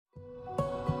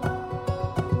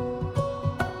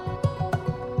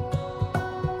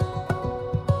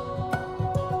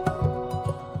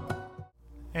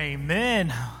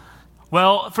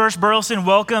Well, First Burleson,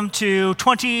 welcome to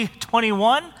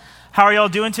 2021. How are y'all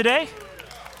doing today?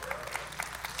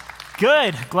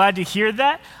 Good. Glad to hear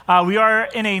that. We are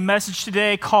in a message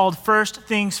today called First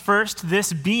Things First.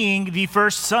 This being the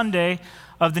first Sunday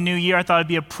of the new year, I thought it'd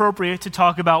be appropriate to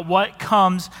talk about what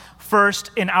comes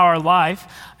first in our life.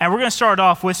 And we're going to start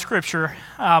off with Scripture,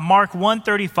 Mark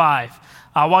 1:35.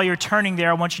 While you're turning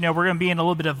there, I want you to know we're going to be in a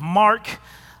little bit of Mark.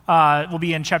 We'll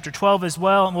be in chapter 12 as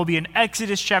well, and we'll be in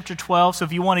Exodus chapter 12. So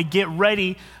if you want to get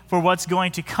ready for what's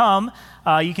going to come,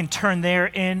 you can turn there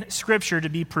in Scripture to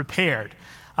be prepared.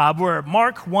 We're at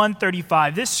Mark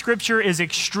 1:35. This Scripture is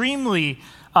extremely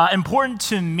important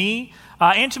to me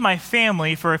and to my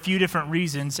family for a few different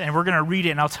reasons, and we're going to read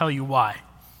it, and I'll tell you why.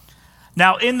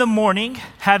 Now in the morning,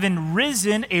 having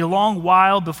risen a long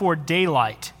while before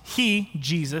daylight, he,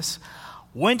 Jesus,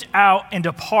 went out and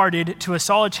departed to a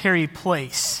solitary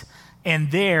place,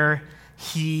 and there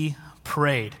he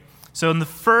prayed. So in the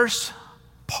first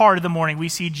part of the morning, we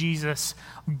see Jesus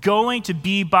going to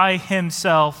be by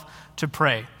himself to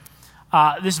pray.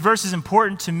 This verse is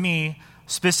important to me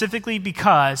specifically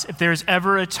because if there's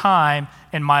ever a time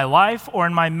in my life or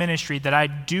in my ministry that I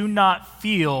do not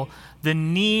feel the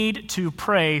need to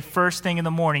pray first thing in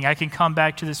the morning, I can come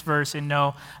back to this verse and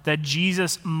know that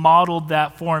Jesus modeled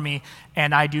that for me,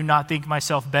 and I do not think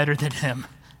myself better than him.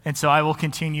 And so I will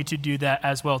continue to do that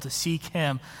as well, to seek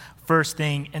him first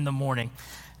thing in the morning.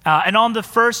 And on the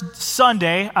first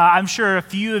Sunday, I'm sure a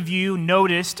few of you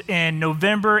noticed in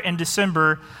November and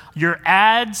December, your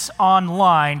ads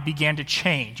online began to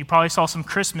change. You probably saw some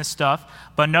Christmas stuff,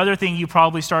 but another thing you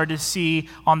probably started to see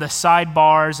on the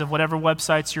sidebars of whatever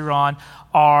websites you're on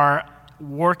are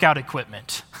workout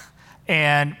equipment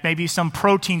and maybe some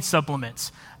protein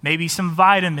supplements, maybe some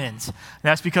vitamins.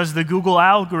 That's because the Google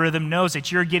algorithm knows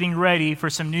that you're getting ready for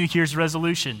some New Year's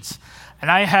resolutions. And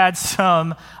I had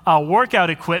some workout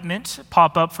equipment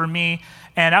pop up for me,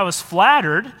 and I was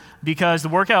flattered because the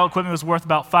workout equipment was worth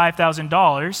about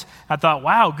 $5,000. I thought,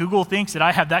 wow, Google thinks that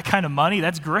I have that kind of money.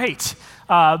 That's great.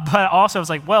 But also I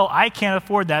was like, well, I can't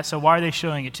afford that, so why are they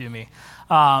showing it to me?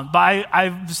 But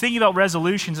I was thinking about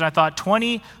resolutions, and I thought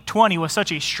 2020 was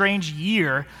such a strange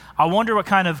year. I wonder what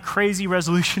kind of crazy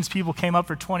resolutions people came up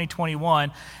for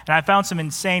 2021, and I found some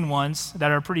insane ones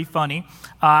that are pretty funny.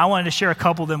 I wanted to share a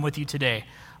couple of them with you today.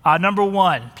 Number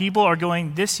one, people are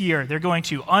going this year, they're going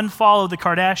to unfollow the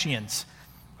Kardashians.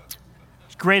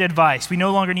 Great advice. We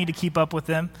no longer need to keep up with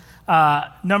them.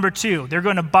 Number two, they're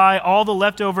going to buy all the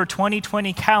leftover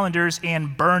 2020 calendars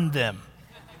and burn them.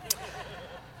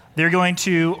 They're going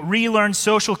to relearn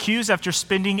social cues after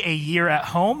spending a year at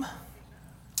home.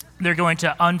 They're going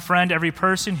to unfriend every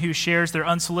person who shares their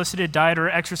unsolicited diet or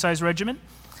exercise regimen.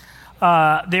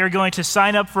 They are going to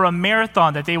sign up for a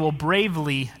marathon that they will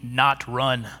bravely not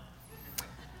run.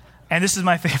 And this is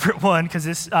my favorite one because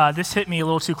this hit me a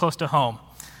little too close to home.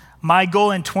 My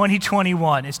goal in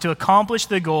 2021 is to accomplish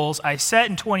the goals I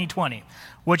set in 2020,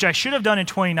 which I should have done in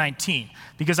 2019,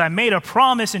 because I made a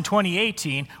promise in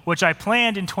 2018, which I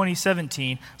planned in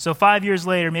 2017. So 5 years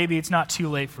later, maybe it's not too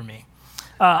late for me.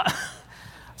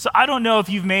 So I don't know if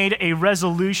you've made a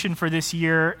resolution for this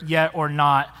year yet or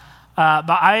not,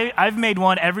 but I've made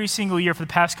one every single year for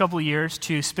the past couple of years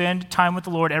to spend time with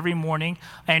the Lord every morning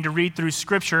and to read through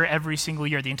Scripture every single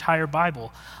year, the entire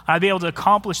Bible. I've been able to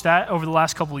accomplish that over the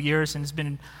last couple of years, and it's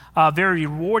been very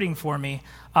rewarding for me.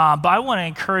 But I want to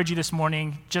encourage you this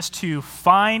morning just to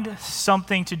find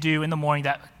something to do in the morning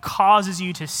that causes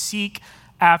you to seek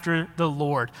after the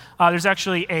Lord. There's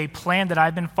actually a plan that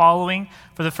I've been following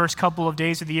for the first couple of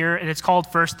days of the year, and it's called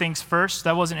First Things First.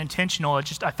 That wasn't intentional.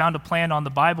 I found a plan on the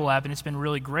Bible app, and it's been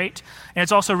really great. And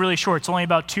it's also really short. It's only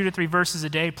about 2 to 3 verses a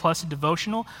day plus a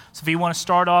devotional. So if you want to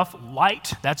start off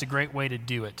light, that's a great way to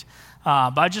do it.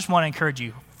 But I just want to encourage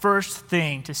you, first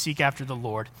thing, to seek after the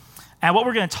Lord. And what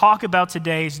we're going to talk about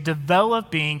today is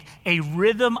developing a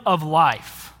rhythm of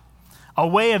life, a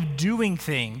way of doing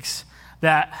things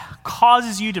that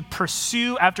causes you to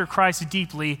pursue after Christ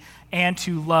deeply and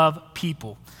to love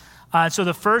people. So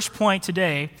the first point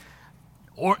today,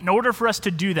 in order for us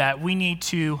to do that, we need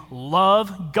to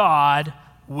love God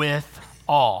with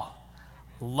all.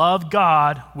 Love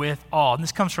God with all. And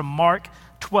this comes from Mark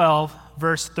 12,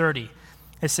 verse 30.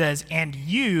 It says, "And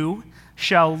you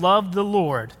shall love the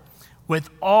Lord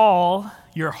with all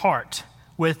your heart,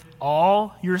 with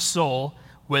all your soul,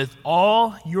 with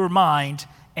all your mind,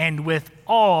 and with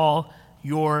all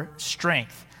your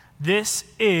strength. This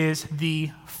is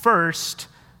the first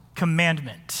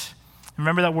commandment."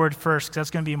 Remember that word first, because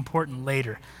that's going to be important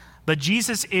later. But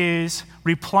Jesus is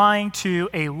replying to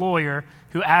a lawyer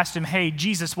who asked him, "Hey,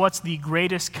 Jesus, what's the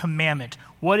greatest commandment?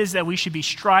 What is that we should be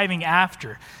striving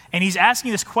after? And he's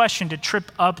asking this question to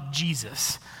trip up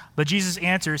Jesus. But Jesus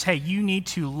answers, hey, you need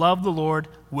to love the Lord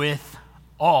with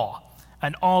all,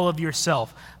 and all of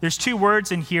yourself. There's two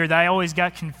words in here that I always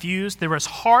got confused. There was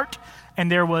heart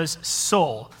and there was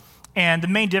soul. And the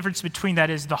main difference between that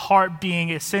is the heart being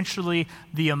essentially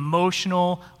the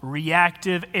emotional,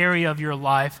 reactive area of your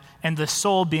life, and the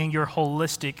soul being your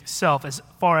holistic self, as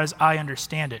far as I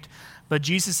understand it. But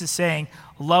Jesus is saying,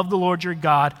 love the Lord your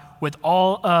God with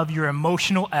all of your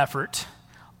emotional effort,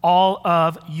 all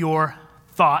of your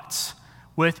thoughts,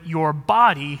 with your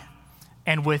body,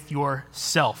 and with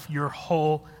yourself, your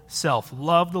whole self.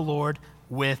 Love the Lord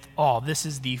with all. This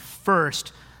is the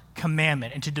first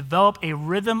commandment. And to develop a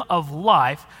rhythm of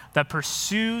life that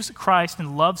pursues Christ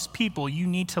and loves people, you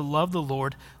need to love the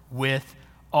Lord with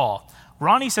all.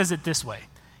 Ronnie says it this way: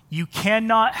 you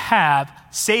cannot have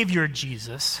Savior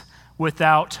Jesus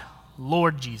without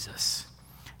Lord Jesus.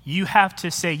 You have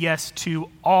to say yes to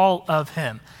all of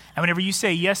him. And whenever you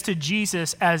say yes to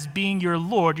Jesus as being your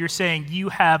Lord, you're saying you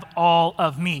have all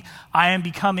of me. I am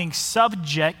becoming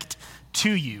subject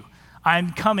to you. I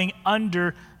am coming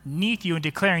underneath you and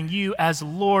declaring you as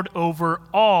Lord over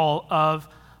all of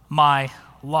my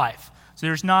life. So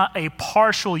there's not a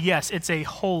partial yes. It's a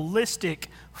holistic,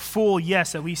 full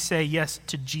yes that we say yes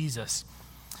to Jesus.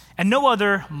 And no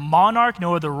other monarch,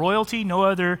 no other royalty, no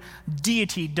other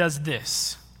deity does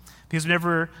this. Because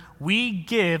whenever we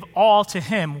give all to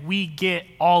him, we get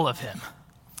all of him.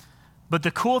 But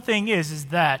the cool thing is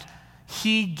that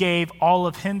he gave all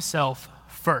of himself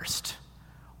first.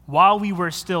 While we were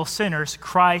still sinners,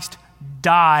 Christ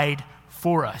died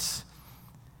for us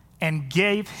and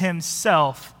gave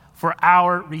himself for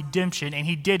our redemption, and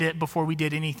he did it before we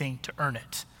did anything to earn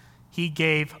it. He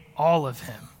gave all of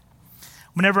him.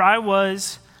 Whenever I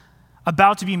was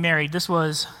about to be married, this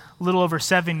was a little over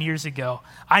 7 years ago,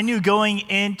 I knew going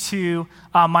into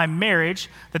my marriage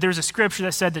that there was a scripture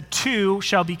that said that two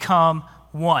shall become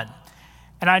one.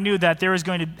 And I knew that there was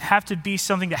going to have to be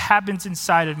something that happens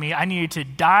inside of me. I needed to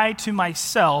die to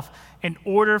myself in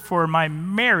order for my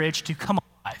marriage to come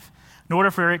alive, in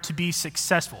order for it to be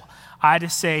successful. I had to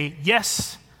say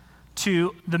yes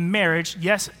to the marriage,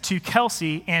 yes to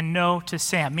Kelsey, and no to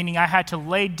Sam, meaning I had to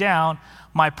lay down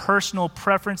my personal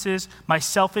preferences, my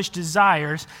selfish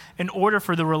desires, in order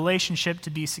for the relationship to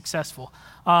be successful.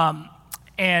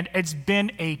 And it's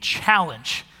been a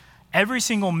challenge. Every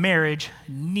single marriage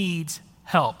needs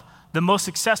help. The most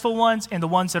successful ones and the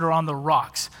ones that are on the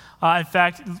rocks. In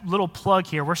fact, little plug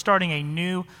here, we're starting a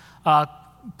new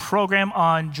program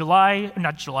on January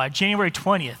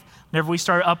 20th. Whenever we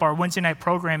start up our Wednesday night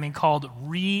programming called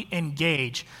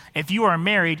Re-Engage. If you are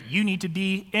married, you need to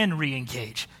be in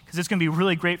Re-Engage, because it's going to be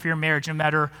really great for your marriage no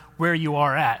matter where you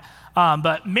are at.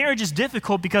 But marriage is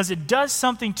difficult because it does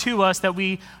something to us that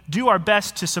we do our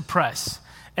best to suppress.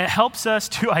 It helps us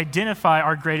to identify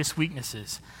our greatest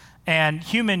weaknesses. And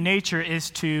human nature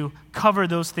is to cover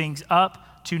those things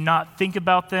up, to not think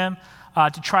about them,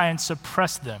 to try and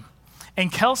suppress them.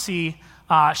 And Kelsey,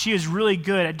 she is really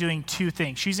good at doing two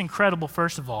things. She's incredible,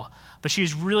 first of all, but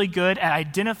she's really good at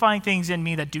identifying things in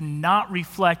me that do not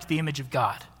reflect the image of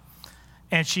God.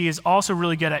 And she is also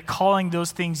really good at calling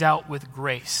those things out with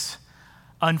grace.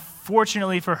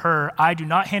 Unfortunately for her, I do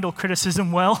not handle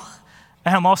criticism well,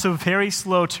 and I'm also very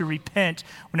slow to repent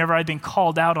whenever I've been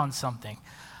called out on something.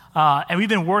 And we've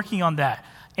been working on that.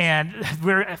 And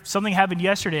something happened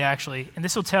yesterday, actually, and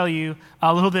this will tell you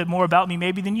a little bit more about me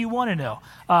maybe than you want to know.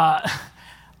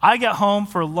 I got home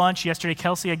for lunch yesterday.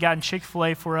 Kelsey had gotten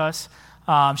Chick-fil-A for us.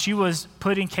 She was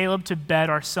putting Caleb to bed,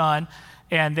 our son,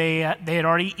 and they had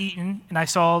already eaten, and I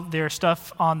saw their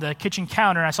stuff on the kitchen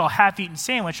counter, and I saw a half-eaten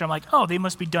sandwich, and I'm like, oh, they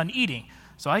must be done eating.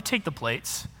 So I take the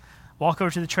plates, walk over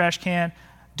to the trash can,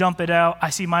 dump it out.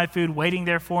 I see my food waiting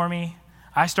there for me.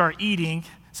 I start eating.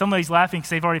 Somebody's laughing because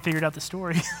they've already figured out the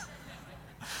story.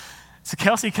 So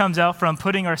Kelsey comes out from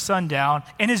putting our son down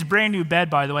in his brand new bed,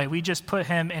 by the way. We just put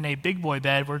him in a big boy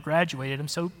bed. We're graduated. I'm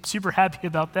so super happy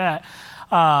about that.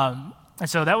 And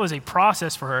so that was a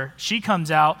process for her. She comes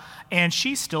out, and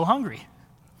she's still hungry.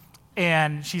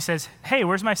 And she says, hey,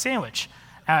 where's my sandwich?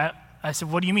 I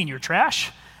said, what do you mean, you're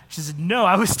trash? She said, no,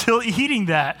 I was still eating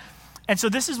that. And so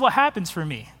this is what happens for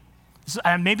me.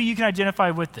 Maybe you can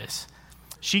identify with this.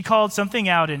 She called something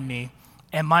out in me,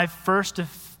 and my first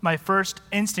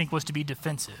instinct was to be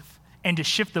defensive and to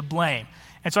shift the blame.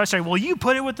 And so I started, well, you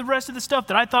put it with the rest of the stuff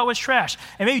that I thought was trash.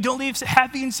 And maybe don't leave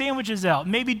half-eaten sandwiches out.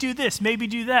 Maybe do this, maybe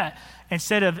do that.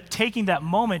 Instead of taking that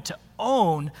moment to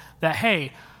own that,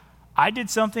 hey, I did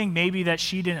something maybe that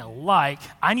she didn't like.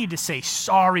 I need to say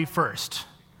sorry first.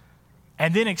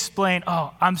 and then explain,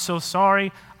 oh, I'm so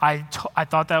sorry. I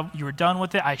thought that you were done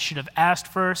with it. I should have asked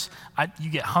first. You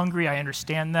get hungry. I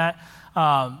understand that.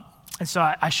 And so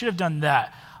I should have done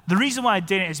that. The reason why I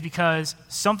didn't is because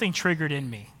something triggered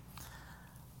in me.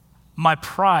 My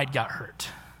pride got hurt.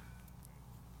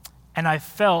 And I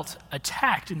felt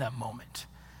attacked in that moment.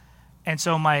 And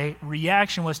so my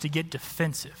reaction was to get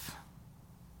defensive.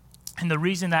 And the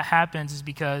reason that happens is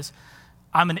because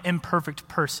I'm an imperfect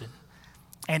person.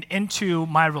 And into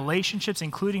my relationships,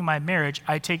 including my marriage,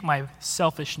 I take my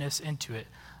selfishness into it.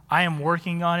 I am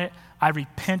working on it. I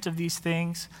repent of these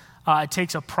things. It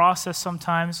takes a process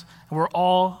sometimes. And we're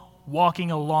all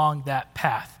walking along that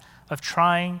path of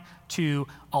trying to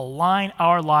align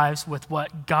our lives with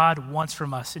what God wants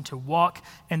from us and to walk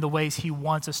in the ways he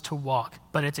wants us to walk.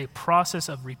 But it's a process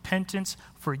of repentance,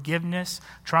 forgiveness,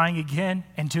 trying again,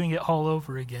 and doing it all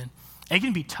over again. It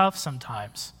can be tough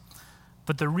sometimes.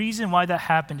 But the reason why that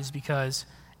happened is because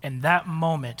in that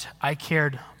moment, I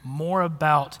cared more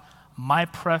about my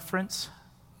preference,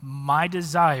 my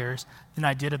desires, than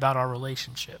I did about our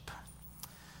relationship.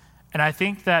 And I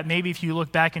think that maybe if you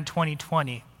look back in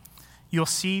 2020, you'll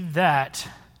see that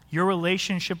your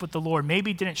relationship with the Lord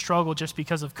maybe didn't struggle just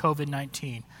because of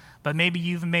COVID-19, but maybe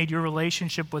you've made your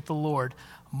relationship with the Lord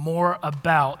more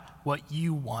about what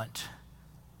you want.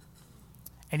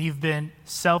 And you've been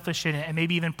selfish in it and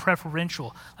maybe even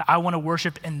preferential. I want to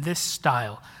worship in this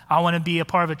style. I want to be a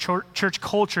part of a church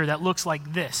culture that looks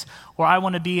like this. Or I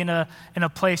want to be in a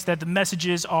place that the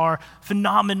messages are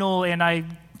phenomenal and I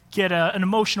get an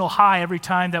emotional high every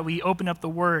time that we open up the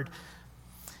Word.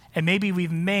 And maybe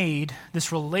we've made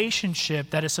this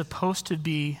relationship that is supposed to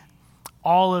be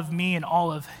all of me and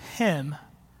all of him,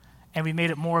 and we made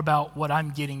it more about what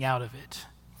I'm getting out of it.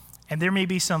 And there may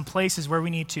be some places where we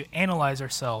need to analyze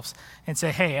ourselves and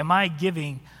say, hey, am I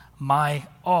giving my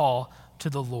all to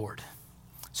the Lord?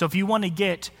 So if you want to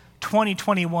get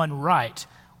 2021 right,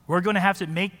 we're going to have to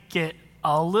make it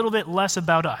a little bit less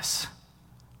about us,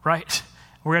 right?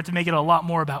 We're going to have to make it a lot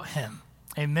more about him.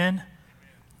 Amen?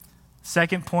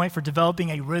 Second point for developing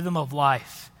a rhythm of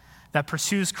life that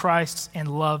pursues Christ and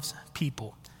loves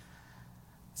people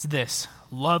is this: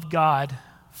 love God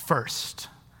first.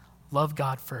 Love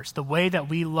God first. The way that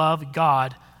we love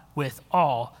God with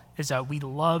all is that we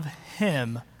love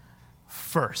him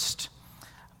first.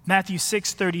 Matthew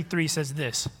 6:33 says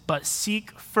this: but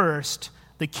seek first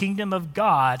the kingdom of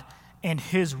God and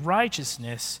his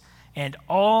righteousness, and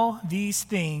all these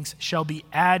things shall be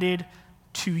added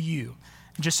to you.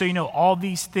 Just so you know, all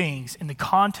these things in the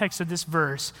context of this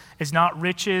verse is not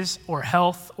riches or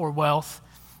health or wealth.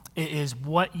 It is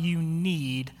what you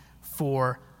need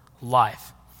for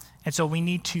life. And so we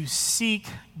need to seek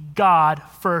God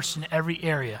first in every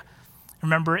area.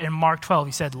 Remember in Mark 12,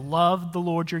 he said, love the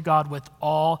Lord your God with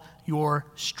all your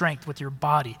strength, with your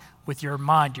body, with your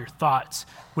mind, your thoughts,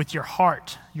 with your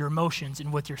heart, your emotions,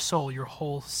 and with your soul, your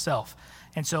whole self.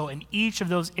 And so in each of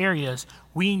those areas,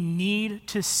 we need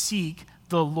to seek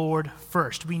the Lord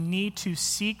first. We need to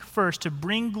seek first to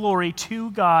bring glory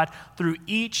to God through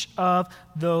each of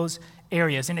those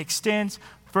areas, and extends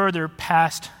further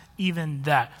past even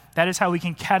that. That is how we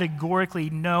can categorically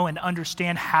know and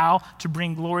understand how to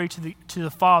bring glory to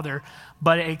the Father,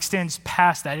 but it extends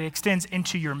past that. It extends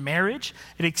into your marriage.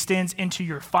 It extends into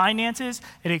your finances.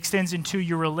 It extends into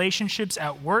your relationships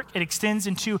at work. It extends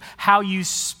into how you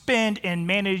spend and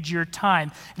manage your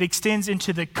time. It extends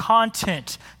into the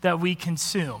content that we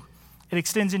consume. It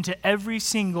extends into every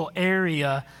single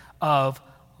area of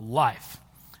life.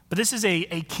 But this is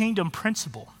a kingdom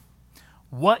principle.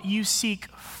 What you seek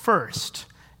first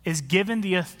is given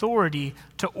the authority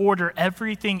to order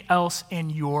everything else in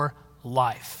your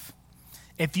life.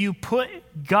 If you put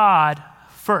God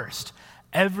first,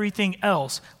 everything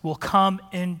else will come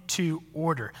into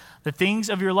order. The things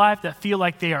of your life that feel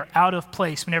like they are out of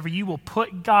place, whenever you will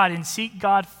put God and seek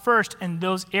God first in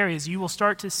those areas, you will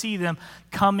start to see them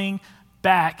coming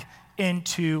back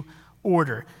into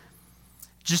order.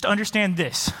 Just understand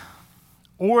this: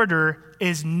 order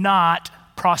is not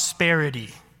prosperity.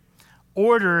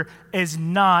 Order is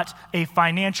not a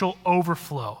financial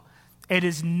overflow. It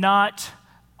is not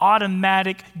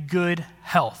automatic good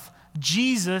health.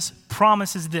 Jesus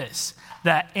promises this,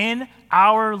 that in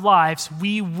our lives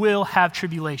we will have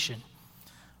tribulation.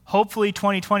 Hopefully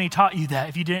 2020 taught you that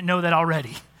if you didn't know that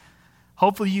already.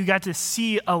 Hopefully you got to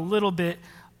see a little bit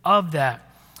of that,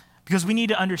 because we need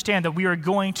to understand that we are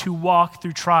going to walk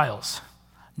through trials.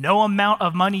 No amount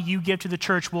of money you give to the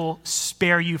church will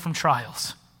spare you from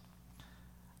trials.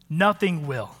 Nothing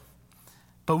will.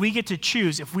 But we get to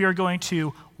choose if we are going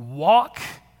to walk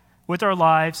with our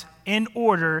lives in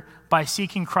order by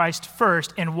seeking Christ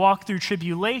first and walk through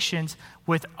tribulations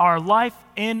with our life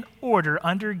in order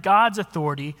under God's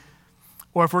authority,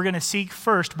 or if we're going to seek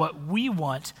first what we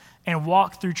want and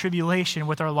walk through tribulation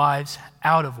with our lives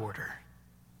out of order.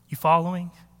 You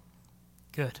following?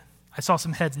 Good. I saw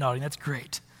some heads nodding. That's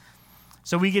great.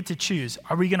 So we get to choose.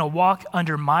 Are we going to walk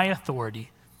under my authority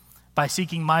by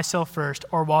seeking myself first,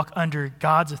 or walk under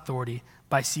God's authority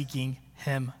by seeking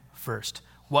him first?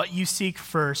 What you seek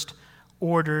first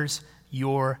orders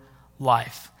your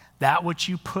life. That which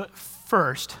you put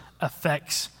first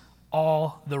affects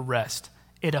all the rest.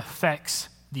 It affects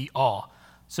the all.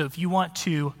 So if you want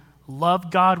to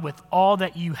love God with all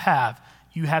that you have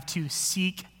to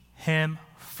seek him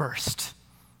first,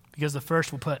 because the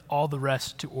first will put all the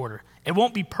rest to order. It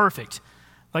won't be perfect.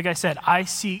 Like I said, I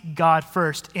seek God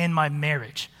first in my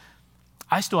marriage.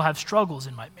 I still have struggles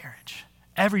in my marriage.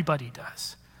 Everybody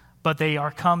does. But they are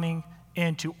coming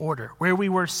into order. Where we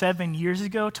were 7 years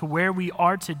ago to where we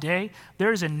are today,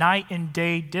 there's a night and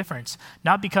day difference.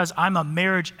 Not because I'm a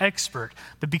marriage expert,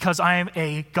 but because I am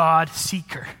a God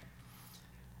seeker.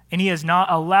 And he has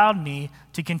not allowed me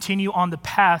to continue on the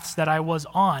paths that I was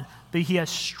on, but he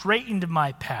has straightened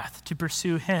my path to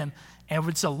pursue him, and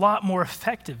it's a lot more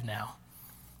effective now.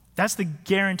 That's the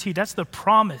guarantee, that's the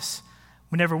promise.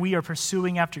 Whenever we are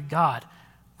pursuing after God,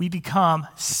 we become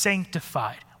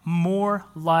sanctified, more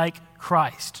like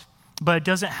Christ. But it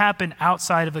doesn't happen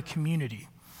outside of a community.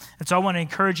 And so I want to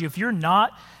encourage you, if you're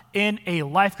not in a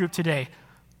life group today,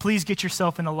 please get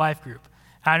yourself in a life group.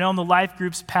 I know I'm the life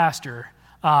group's pastor,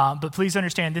 but please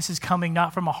understand this is coming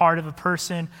not from a heart of a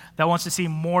person that wants to see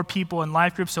more people in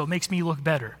life groups so it makes me look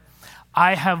better.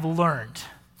 I have learned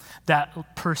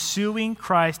that pursuing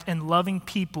Christ and loving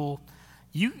people,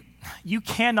 you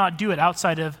cannot do it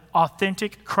outside of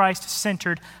authentic,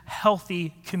 Christ-centered,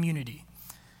 healthy community.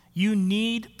 You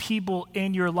need people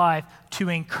in your life to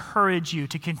encourage you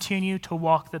to continue to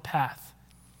walk the path.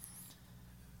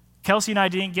 Kelsey and I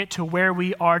didn't get to where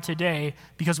we are today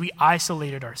because we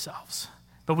isolated ourselves,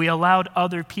 but we allowed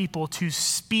other people to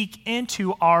speak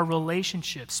into our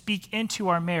relationship, speak into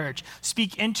our marriage,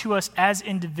 speak into us as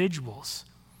individuals,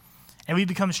 and we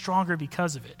become stronger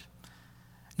because of it.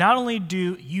 Not only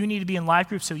do you need to be in life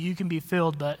groups so you can be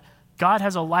filled, but God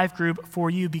has a life group for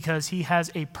you because he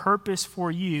has a purpose for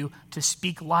you to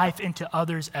speak life into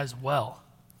others as well.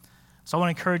 So I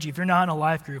want to encourage you, if you're not in a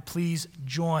life group, please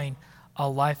join a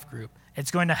life group.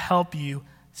 It's going to help you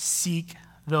seek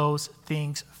those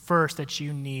things first that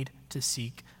you need to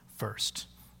seek first.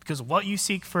 Because what you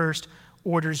seek first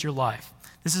orders your life.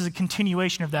 This is a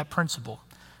continuation of that principle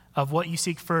of what you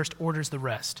seek first orders the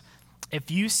rest. If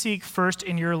you seek first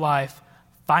in your life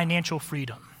financial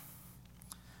freedom,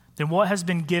 then what has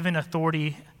been given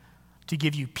authority to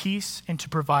give you peace and to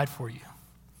provide for you?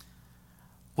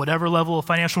 Whatever level of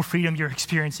financial freedom you're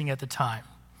experiencing at the time.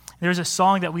 There's a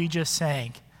song that we just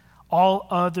sang, all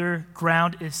other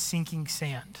ground is sinking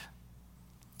sand.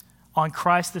 On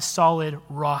Christ the solid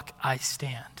rock I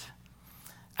stand.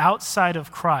 Outside of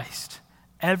Christ,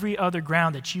 every other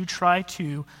ground that you try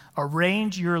to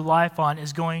arrange your life on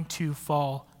is going to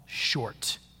fall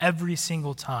short every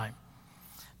single time.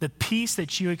 The peace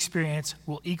that you experience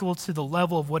will equal to the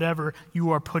level of whatever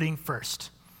you are putting first.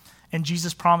 And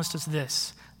Jesus promised us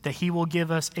this, that he will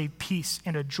give us a peace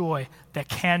and a joy that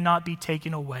cannot be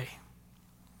taken away.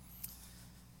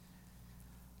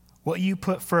 What you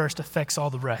put first affects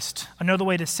all the rest. Another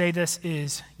way to say this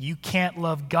is you can't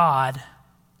love God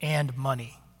and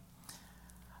money.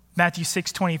 Matthew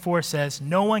 6:24 says,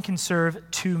 no one can serve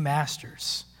two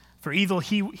masters, for either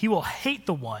he will hate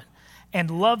the one and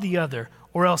love the other,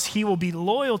 or else he will be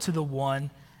loyal to the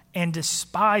one and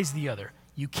despise the other.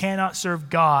 You cannot serve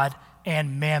God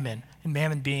and mammon, and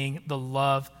mammon being the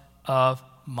love of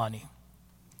money.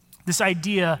 This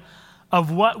idea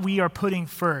of what we are putting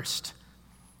first,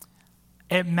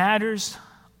 it matters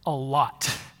a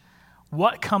lot.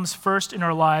 What comes first in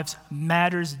our lives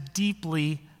matters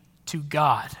deeply to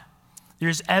God.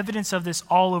 There's evidence of this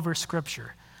all over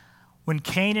Scripture. When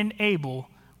Cain and Abel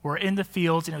were in the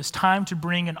fields and it was time to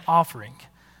bring an offering,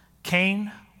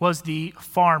 Cain was the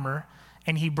farmer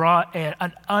and he brought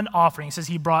an offering. It says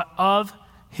he brought of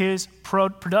his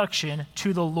production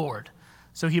to the Lord.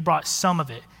 So he brought some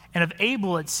of it. And of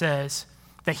Abel it says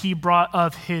that he brought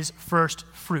of his first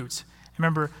fruits.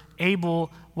 Remember,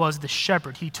 Abel was the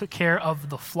shepherd. He took care of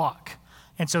the flock.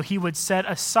 And so he would set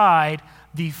aside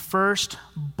the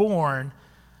firstborn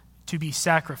to be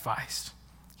sacrificed.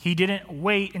 He didn't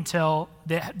wait until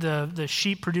the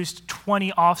sheep produced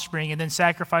 20 offspring and then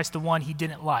sacrificed the one he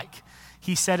didn't like.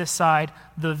 He set aside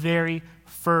the very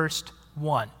first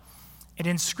one. And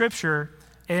in Scripture,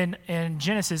 in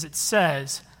Genesis, it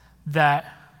says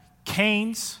that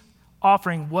Cain's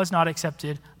offering was not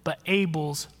accepted, but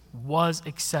Abel's was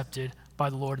accepted by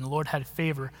the Lord. And the Lord had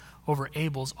favor over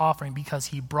Abel's offering because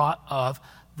he brought of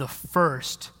the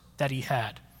first that he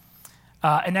had.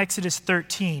 In Exodus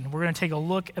 13, we're going to take a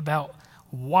look about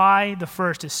why the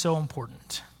first is so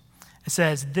important. It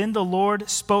says, "Then the Lord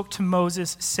spoke to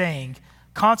Moses, saying,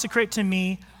 'Consecrate to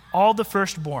me all the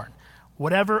firstborn,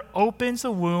 whatever opens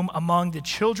the womb among the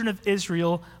children of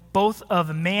Israel, both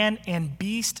of man and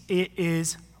beast, it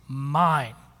is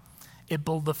mine.'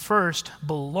 The first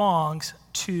belongs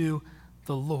to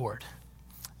the Lord."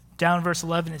 Down in verse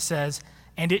 11 it says,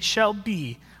 "And it shall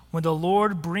be, when the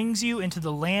Lord brings you into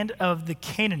the land of the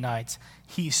Canaanites,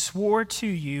 he swore to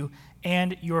you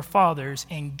and your fathers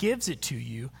and gives it to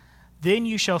you, then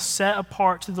you shall set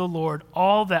apart to the Lord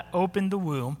all that open the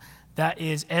womb, that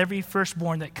is, every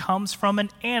firstborn that comes from an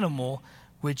animal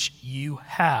which you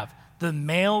have. The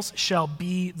males shall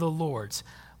be the Lord's.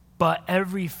 But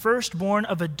every firstborn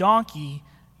of a donkey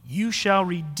you shall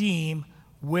redeem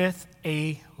with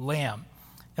a lamb."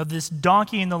 Now, this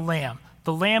donkey and the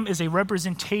lamb is a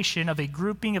representation of a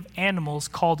grouping of animals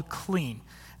called clean.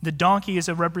 The donkey is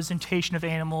a representation of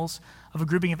a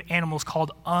grouping of animals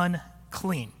called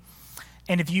unclean.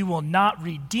 And if you will not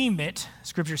redeem it,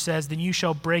 Scripture says, then you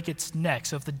shall break its neck.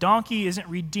 So if the donkey isn't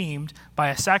redeemed by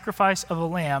a sacrifice of a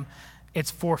lamb, it's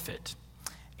forfeit.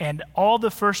 "And all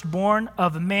the firstborn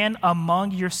of a man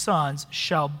among your sons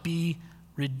shall be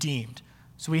redeemed."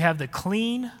 So we have the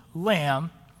clean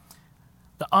lamb,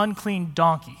 the unclean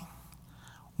donkey.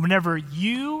 Whenever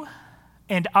you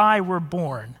and I were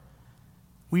born,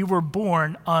 we were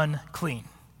born unclean.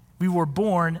 We were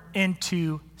born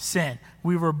into sin.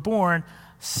 We were born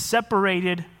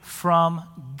separated from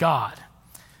God.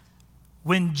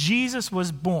 When Jesus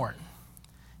was born,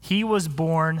 he was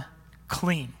born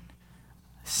clean,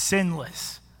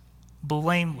 sinless,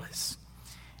 blameless.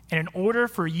 And in order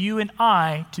for you and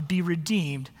I to be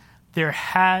redeemed, there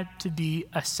had to be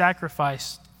a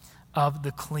sacrifice of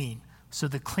the clean. So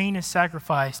the clean is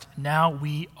sacrificed. Now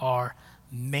we are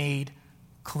made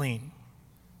clean.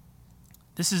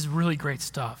 This is really great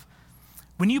stuff.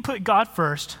 When you put God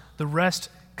first, the rest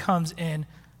comes in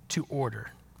to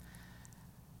order.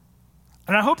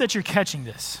 And I hope that you're catching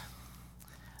this,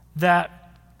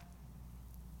 that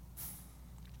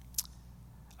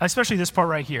especially this part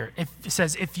right here. It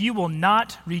says, "If you will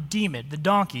not redeem it," the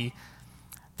donkey,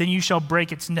 "then you shall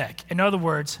break its neck." In other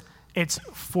words, it's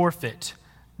forfeit.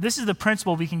 This is the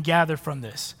principle we can gather from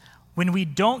this. When we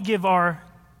don't give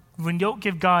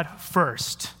God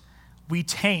first, we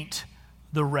taint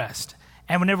the rest.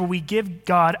 And whenever we give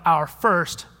God our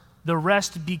first, the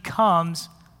rest becomes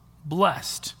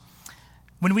blessed.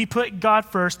 When we put God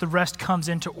first, the rest comes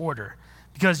into order.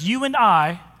 Because you and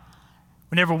I,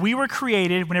 whenever we were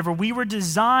created, whenever we were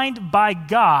designed by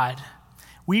God,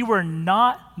 we were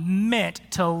not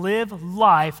meant to live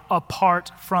life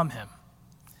apart from him.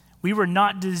 We were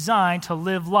not designed to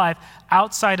live life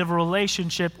outside of a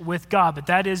relationship with God, but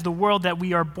that is the world that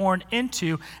we are born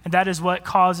into, and that is what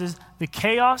causes the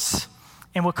chaos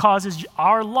and what causes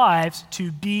our lives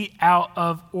to be out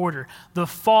of order. The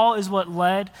fall is what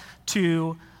led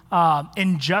to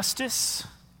injustice.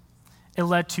 It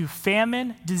led to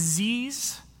famine,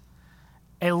 disease.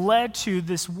 It led to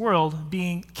this world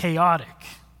being chaotic.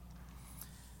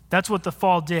 That's what the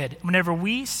fall did. Whenever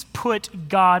we put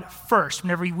God first,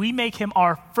 whenever we make him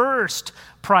our first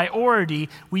priority,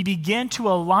 we begin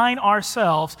to align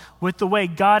ourselves with the way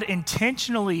God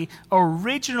intentionally,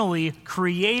 originally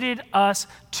created us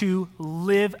to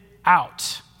live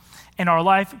out. And our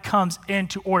life comes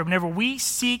into order. Whenever we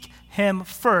seek him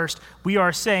first, we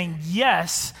are saying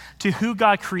yes to who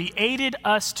God created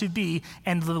us to be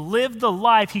and to live the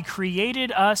life he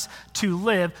created us to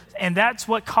live. And that's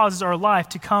what causes our life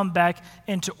to come back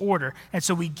into order. And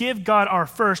so we give God our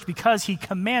first because he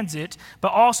commands it,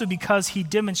 but also because he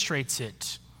demonstrates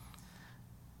it.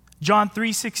 John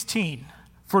 3:16,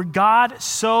 "For God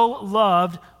so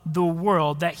loved the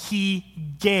world that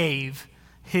he gave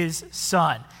his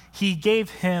son." He gave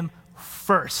him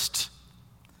first.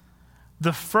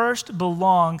 The first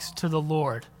belongs to the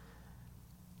Lord,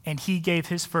 and he gave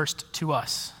his first to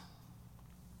us.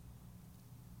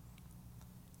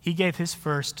 He gave his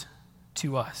first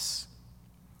to us.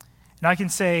 And I can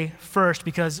say first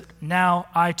because now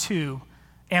I too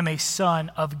am a son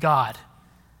of God,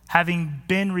 having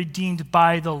been redeemed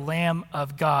by the Lamb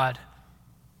of God.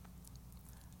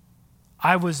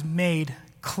 I was made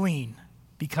clean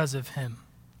because of him.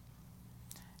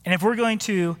 And if we're going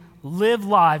to live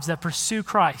lives that pursue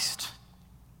Christ,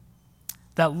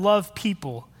 that love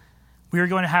people, we are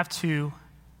going to have to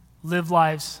live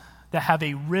lives that have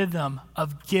a rhythm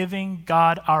of giving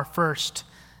God our first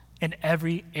in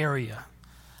every area.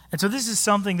 And so this is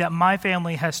something that my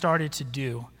family has started to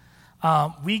do.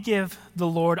 We give the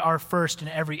Lord our first in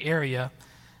every area,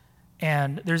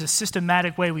 and there's a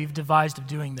systematic way we've devised of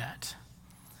doing that.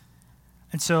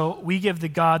 And so we give the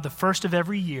God the first of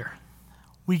every year.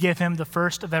 We give him the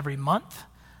first of every month,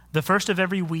 the first of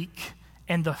every week,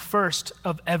 and the first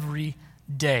of every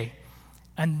day.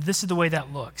 And this is the way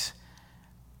that looks.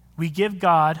 We give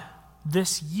God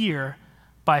this year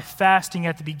by fasting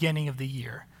at the beginning of the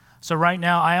year. So right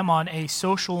now I am on a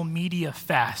social media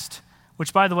fast,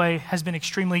 which, by the way, has been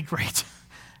extremely great.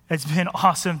 It's been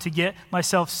awesome to get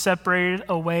myself separated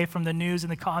away from the news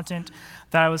and the content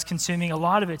that I was consuming. A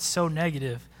lot of it's so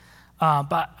negative.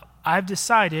 But I've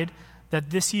decided that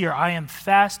this year I am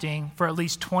fasting for at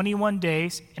least 21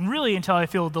 days, and really until I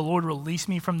feel the Lord release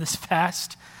me from this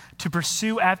fast, to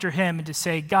pursue after him and to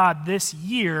say, God, this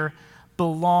year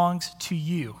belongs to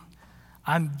you.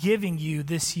 I'm giving you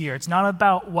this year. It's not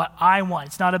about what I want.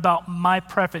 It's not about my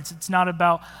preference. It's not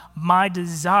about my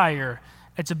desire.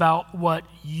 It's about what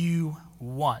you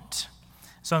want.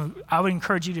 So I would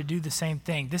encourage you to do the same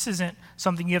thing. This isn't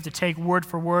something you have to take word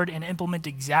for word and implement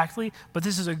exactly, but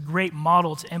this is a great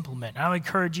model to implement. And I would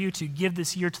encourage you to give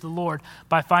this year to the Lord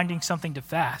by finding something to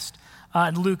fast.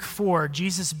 In Luke 4,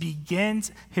 Jesus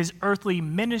begins his earthly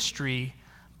ministry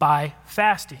by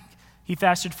fasting. He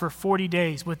fasted for 40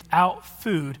 days without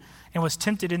food and was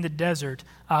tempted in the desert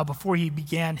before he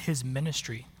began his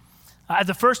ministry. At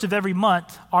the first of every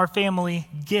month, our family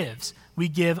gives. We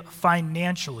give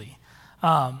financially.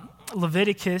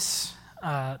 Leviticus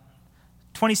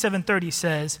 27:30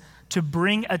 says, to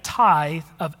bring a tithe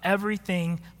of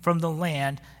everything from the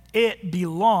land, it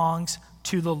belongs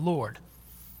to the Lord.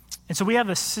 And so we have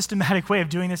a systematic way of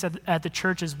doing this at the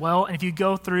church as well. And if you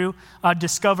go through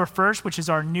Discover First, which is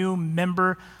our new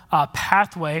member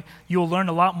pathway, you'll learn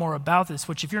a lot more about this,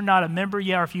 which if you're not a member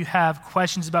yet, or if you have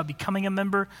questions about becoming a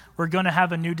member, we're going to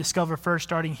have a new Discover First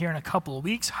starting here in a couple of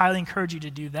weeks. Highly encourage you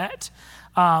to do that.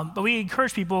 But we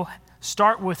encourage people,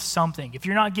 start with something. If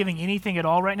you're not giving anything at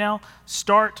all right now,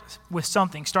 start with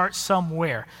something. Start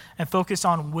somewhere and focus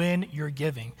on when you're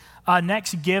giving.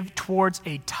 Next, give towards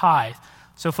a tithe.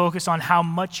 So focus on how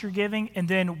much you're giving and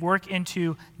then work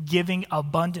into giving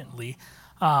abundantly.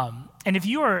 And if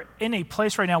you are in a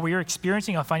place right now where you're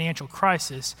experiencing a financial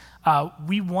crisis,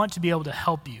 we want to be able to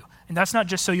help you. And that's not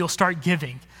just so you'll start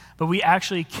giving, but we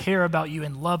actually care about you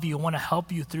and love you and want to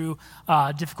help you through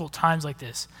difficult times like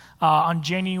this. On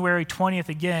January 20th,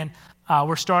 again,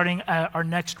 we're starting our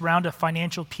next round of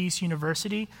Financial Peace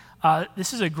University.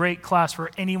 This is a great class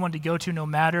for anyone to go to no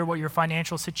matter what your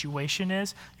financial situation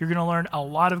is. You're going to learn a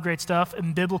lot of great stuff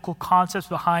and biblical concepts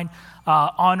behind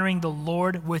honoring the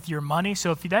Lord with your money.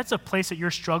 So if that's a place that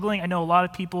you're struggling, I know a lot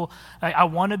of people, I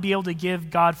want to be able to give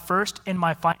God first in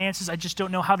my finances. I just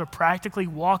don't know how to practically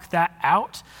walk that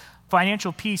out.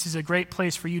 Financial Peace is a great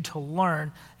place for you to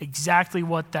learn exactly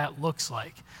what that looks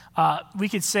like. We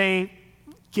could say,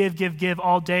 give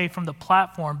all day from the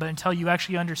platform, but until you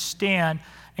actually understand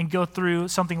and go through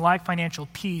something like Financial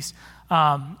Peace,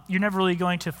 you're never really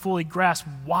going to fully grasp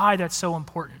why that's so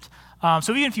important.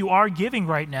 So even if you are giving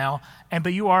right now,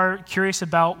 but you are curious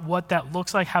about what that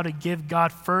looks like, how to give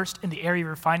God first in the area of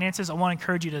your finances, I want to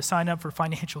encourage you to sign up for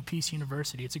Financial Peace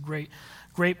University. It's a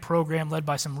great program led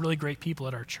by some really great people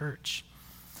at our church.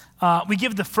 We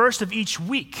give the first of each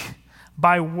week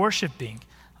by worshiping.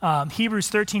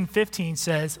 Hebrews 13:15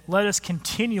 says, let us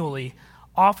continually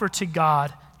offer to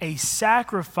God a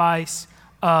sacrifice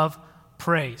of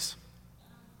praise.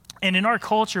 And in our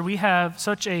culture, we have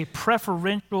such a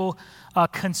preferential,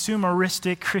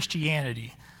 consumeristic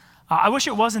Christianity. I wish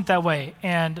it wasn't that way.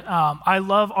 And I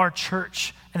love our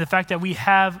church and the fact that we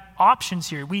have options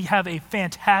here. We have a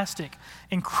fantastic,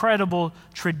 incredible,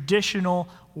 traditional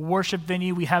worship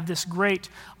venue. We have this great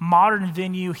modern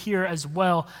venue here as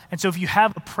well. And so if you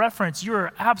have a preference,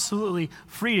 you're absolutely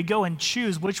free to go and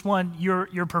choose which one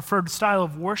your preferred style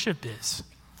of worship is.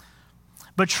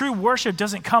 But true worship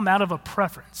doesn't come out of a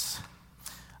preference.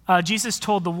 Jesus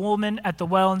told the woman at the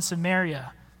well in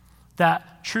Samaria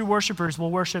that true worshipers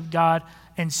will worship God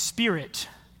in spirit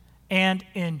and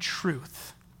in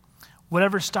truth.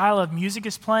 Whatever style of music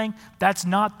is playing, that's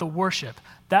not the worship.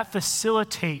 That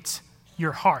facilitates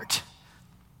your heart.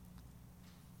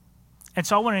 And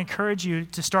so I want to encourage you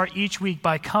to start each week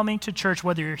by coming to church,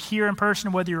 whether you're here in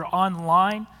person, whether you're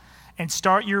online, and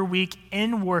start your week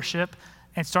in worship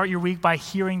and start your week by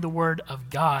hearing the word of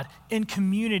God in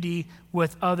community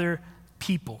with other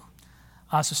people.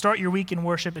 So start your week in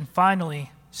worship, and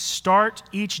finally, start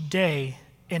each day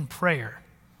in prayer.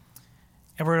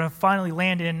 And we're going to finally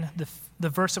land in the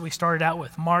verse that we started out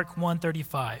with, Mark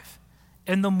 1:35.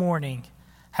 In the morning,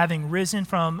 having risen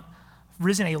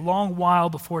a long while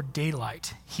before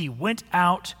daylight, he went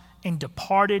out and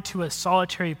departed to a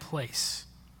solitary place,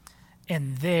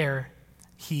 and there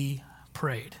he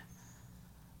prayed.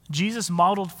 Jesus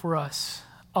modeled for us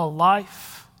a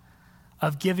life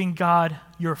of giving God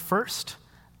your first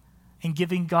and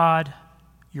giving God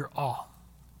your all.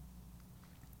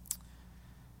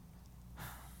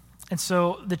 And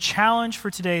so the challenge for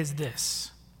today is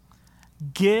this: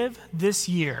 give this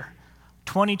year,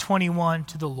 2021,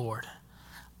 to the Lord.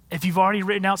 If you've already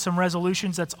written out some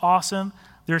resolutions, that's awesome.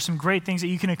 There are some great things that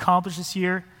you can accomplish this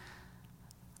year.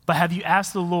 But have you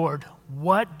asked the Lord,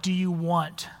 what do you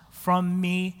want from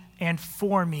me and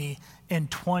for me in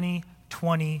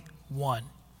 2021?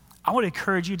 I would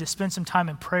encourage you to spend some time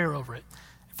in prayer over it.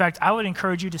 In fact, I would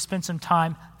encourage you to spend some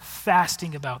time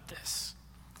fasting about this.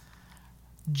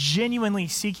 Genuinely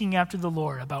seeking after the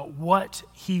Lord about what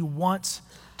he wants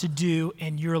to do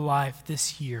in your life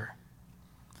this year.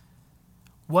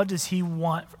 What does he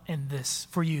want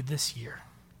for you this year?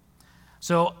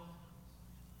 So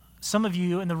some of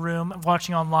you in the room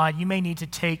watching online, you may need to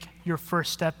take your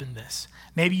first step in this.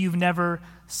 Maybe you've never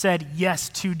said yes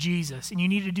to Jesus, and you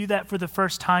need to do that for the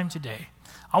first time today.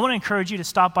 I want to encourage you to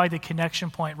stop by the Connection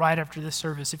Point right after this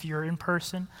service if you're in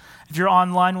person. If you're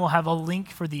online, we'll have a link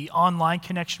for the online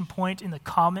Connection Point in the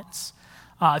comments.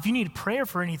 If you need prayer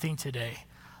for anything today,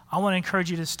 I want to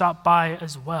encourage you to stop by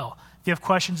as well. If you have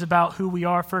questions about who we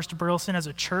are, First Burleson as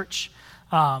a church,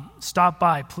 stop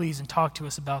by, please, and talk to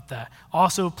us about that.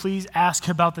 Also, please ask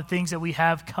about the things that we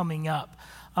have coming up.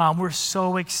 We're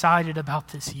so excited about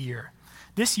this year.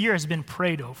 This year has been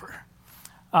prayed over.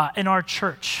 In our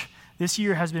church, this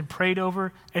year has been prayed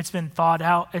over. It's been thought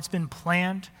out. It's been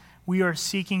planned. We are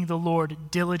seeking the Lord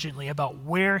diligently about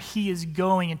where he is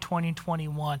going in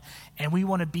 2021, and we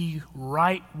want to be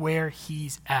right where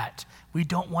he's at. We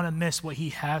don't want to miss what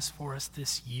he has for us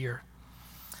this year.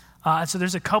 And so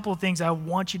there's a couple of things I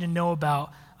want you to know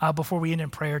about before we end in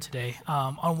prayer today.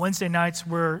 On Wednesday nights,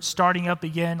 we're starting up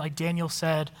again, like Daniel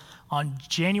said, on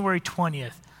January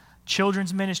 20th.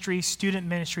 Children's ministry, student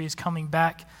ministry is coming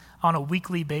back on a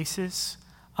weekly basis.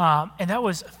 And that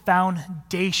was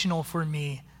foundational for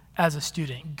me as a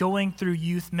student. Going through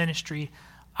youth ministry,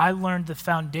 I learned the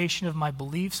foundation of my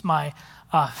beliefs. My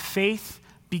faith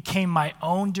became my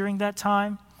own during that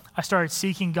time. I started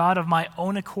seeking God of my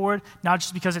own accord, not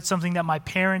just because it's something that my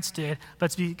parents did, but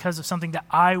it's because of something that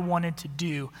I wanted to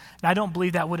do. And I don't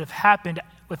believe that would have happened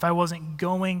if I wasn't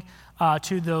going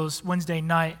to those Wednesday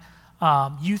night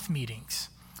youth meetings.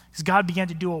 Because God began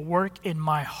to do a work in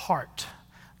my heart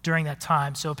during that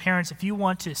time. So parents, if you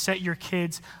want to set your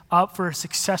kids up for a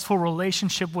successful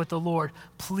relationship with the Lord,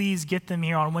 please get them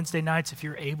here on Wednesday nights if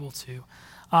you're able to.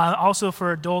 Also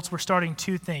for adults, we're starting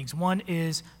two things. One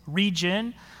is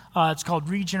Regen. It's called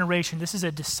Regeneration. This is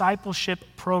a discipleship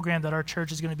program that our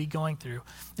church is going to be going through.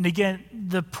 And again,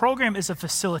 the program is a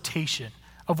facilitation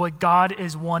of what God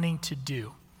is wanting to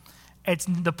do.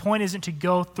 The point isn't to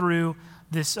go through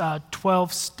this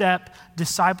 12-step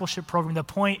discipleship program. The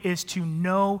point is to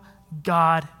know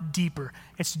God deeper.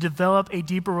 It's to develop a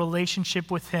deeper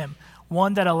relationship with him,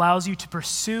 one that allows you to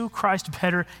pursue Christ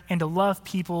better and to love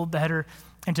people better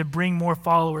and to bring more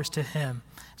followers to him.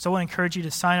 So I want to encourage you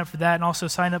to sign up for that and also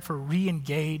sign up for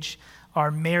Re-Engage, our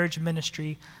marriage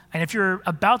ministry. And if you're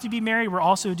about to be married, we're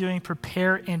also doing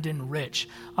Prepare and Enrich.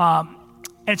 And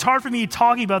it's hard for me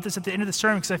talking about this at the end of the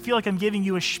sermon because I feel like I'm giving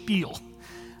you a spiel.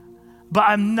 But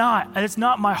I'm not. And it's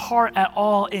not my heart at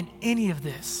all in any of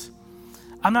this.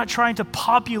 I'm not trying to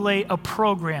populate a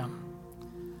program.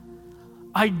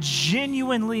 I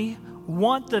genuinely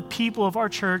want the people of our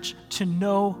church to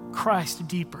know Christ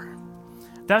deeper.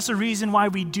 That's the reason why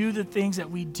we do the things that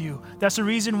we do. That's the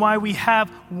reason why we have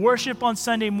worship on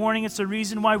Sunday morning. It's the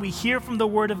reason why we hear from the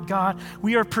Word of God.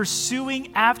 We are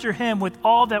pursuing after him with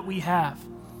all that we have.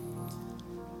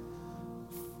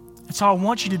 And so I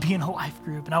want you to be in a life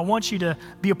group, and I want you to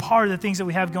be a part of the things that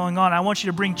we have going on. I want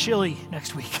you to bring chili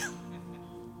next week.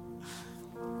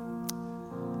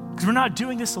 Because we're not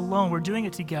doing this alone. We're doing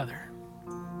it together.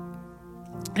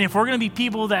 And if we're going to be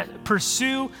people that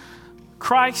pursue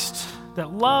Christ,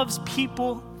 that loves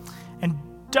people and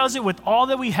does it with all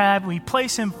that we have, we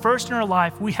place him first in our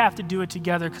life, we have to do it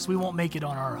together because we won't make it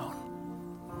on our own.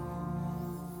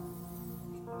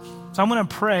 So I'm going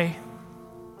to pray.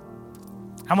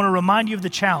 I'm going to remind you of the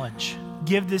challenge.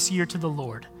 Give this year to the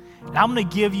Lord. And I'm going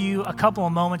to give you a couple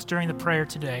of moments during the prayer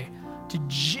today to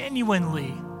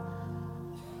genuinely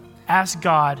ask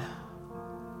God,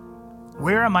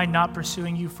 where am I not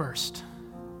pursuing you first?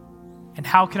 And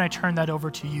how can I turn that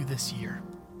over to you this year?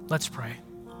 Let's pray.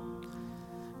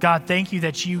 God, thank you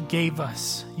that you gave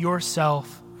us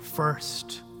yourself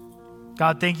first.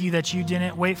 God, thank you that you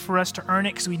didn't wait for us to earn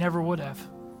it because we never would have.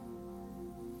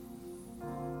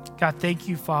 God, thank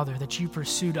you, Father, that you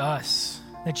pursued us,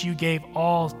 that you gave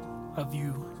all of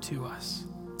you to us.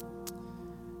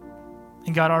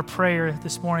 And God, our prayer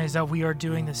this morning is that we are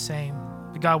doing the same.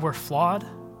 But God, we're flawed.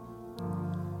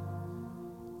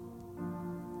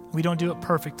 We don't do it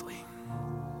perfectly.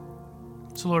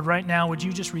 So Lord, right now, would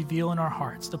you just reveal in our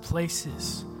hearts the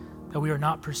places that we are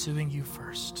not pursuing you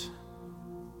first?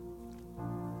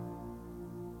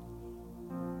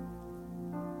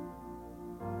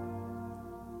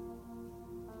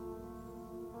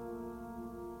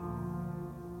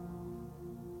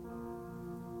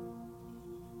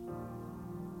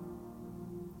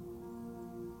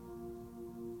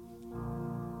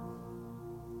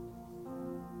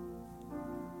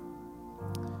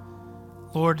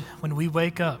 Lord, when we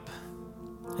wake up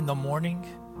in the morning,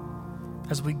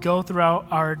 as we go throughout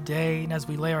our day and as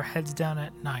we lay our heads down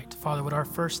at night, Father, would our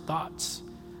first thoughts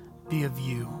be of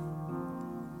you?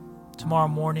 Tomorrow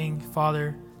morning,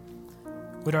 Father,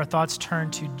 would our thoughts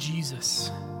turn to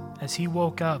Jesus as he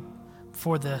woke up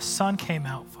before the sun came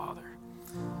out, Father,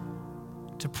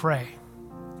 to pray,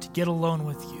 to get alone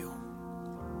with you.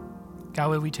 God,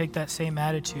 would we take that same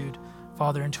attitude,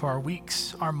 Father, into our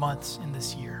weeks, our months in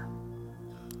this year?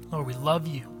 Lord, we love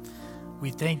you.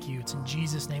 We thank you. It's in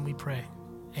Jesus' name we pray.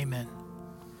 Amen.